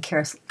make any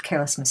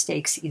careless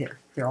mistakes either.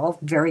 They're all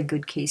very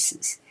good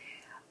cases.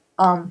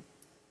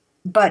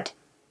 But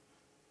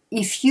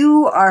if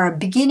you are a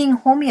beginning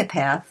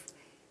homeopath,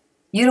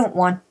 you don't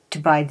want to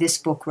buy this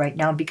book right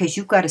now because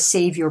you've got to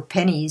save your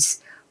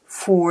pennies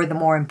for the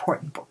more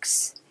important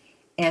books.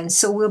 And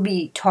so we'll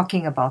be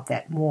talking about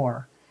that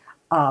more.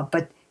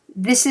 But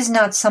this is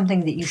not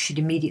something that you should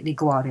immediately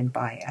go out and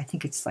buy. I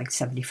think it's like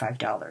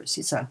 $75.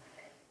 It's a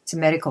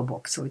medical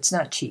book, so it's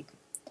not cheap.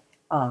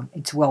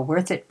 It's well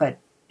worth it, but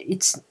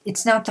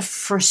it's not the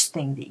first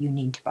thing that you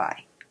need to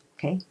buy.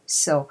 Okay,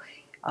 so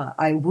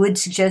I would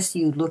suggest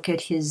you look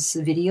at his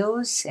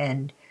videos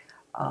and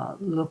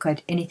look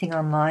at anything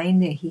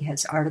online. He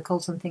has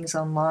articles and things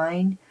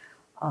online.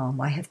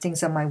 I have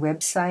things on my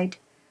website,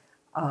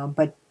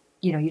 but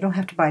you don't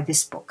have to buy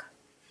this book.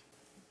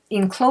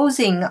 In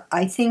closing,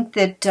 I think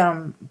that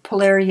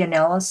polarity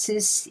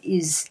analysis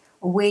is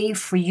a way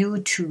for you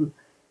to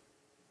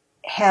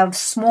have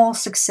small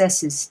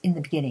successes in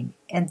the beginning,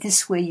 and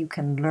this way you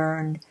can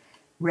learn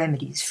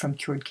remedies from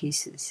cured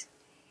cases.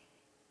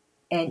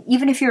 And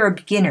even if you're a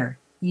beginner,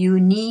 you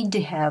need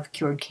to have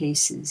cured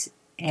cases,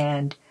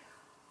 and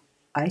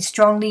I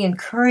strongly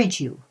encourage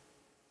you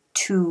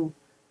to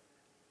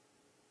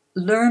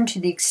learn to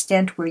the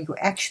extent where you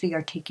actually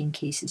are taking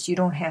cases. You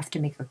don't have to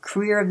make a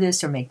career of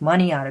this or make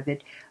money out of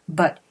it,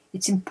 but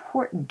it's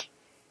important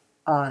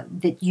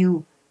that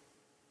you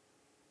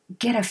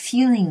get a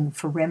feeling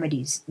for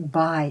remedies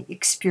by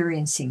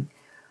experiencing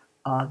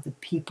the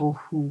people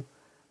who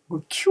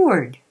were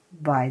cured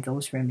by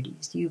those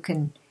remedies. You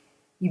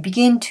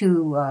begin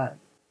to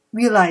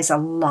realize a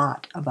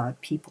lot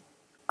about people.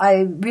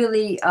 I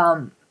really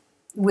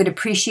would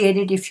appreciate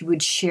it if you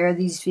would share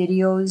these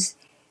videos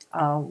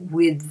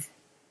with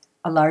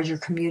a larger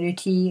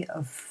community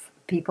of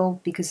people,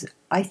 because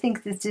I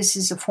think that this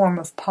is a form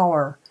of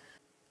power.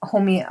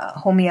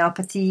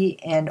 Homeopathy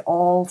and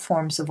all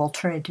forms of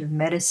alternative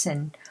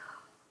medicine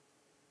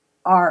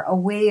are a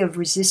way of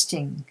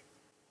resisting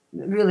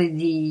really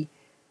the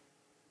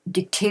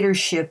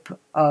dictatorship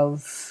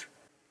of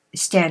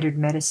standard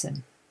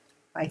medicine.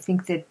 I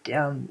think that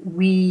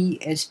we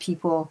as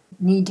people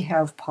need to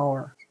have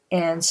power.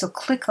 And so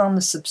click on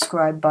the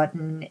subscribe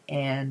button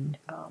and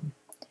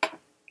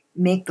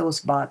make those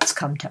bots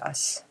come to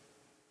us.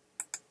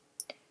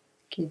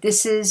 Okay,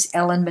 this is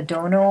Ellen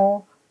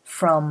Madono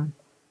from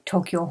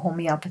Tokyo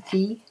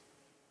Homeopathy,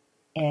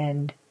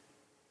 and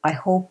I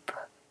hope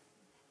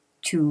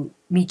to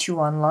meet you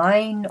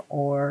online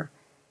or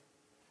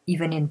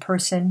even in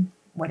person,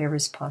 whatever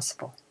is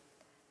possible.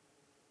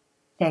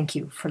 Thank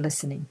you for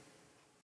listening.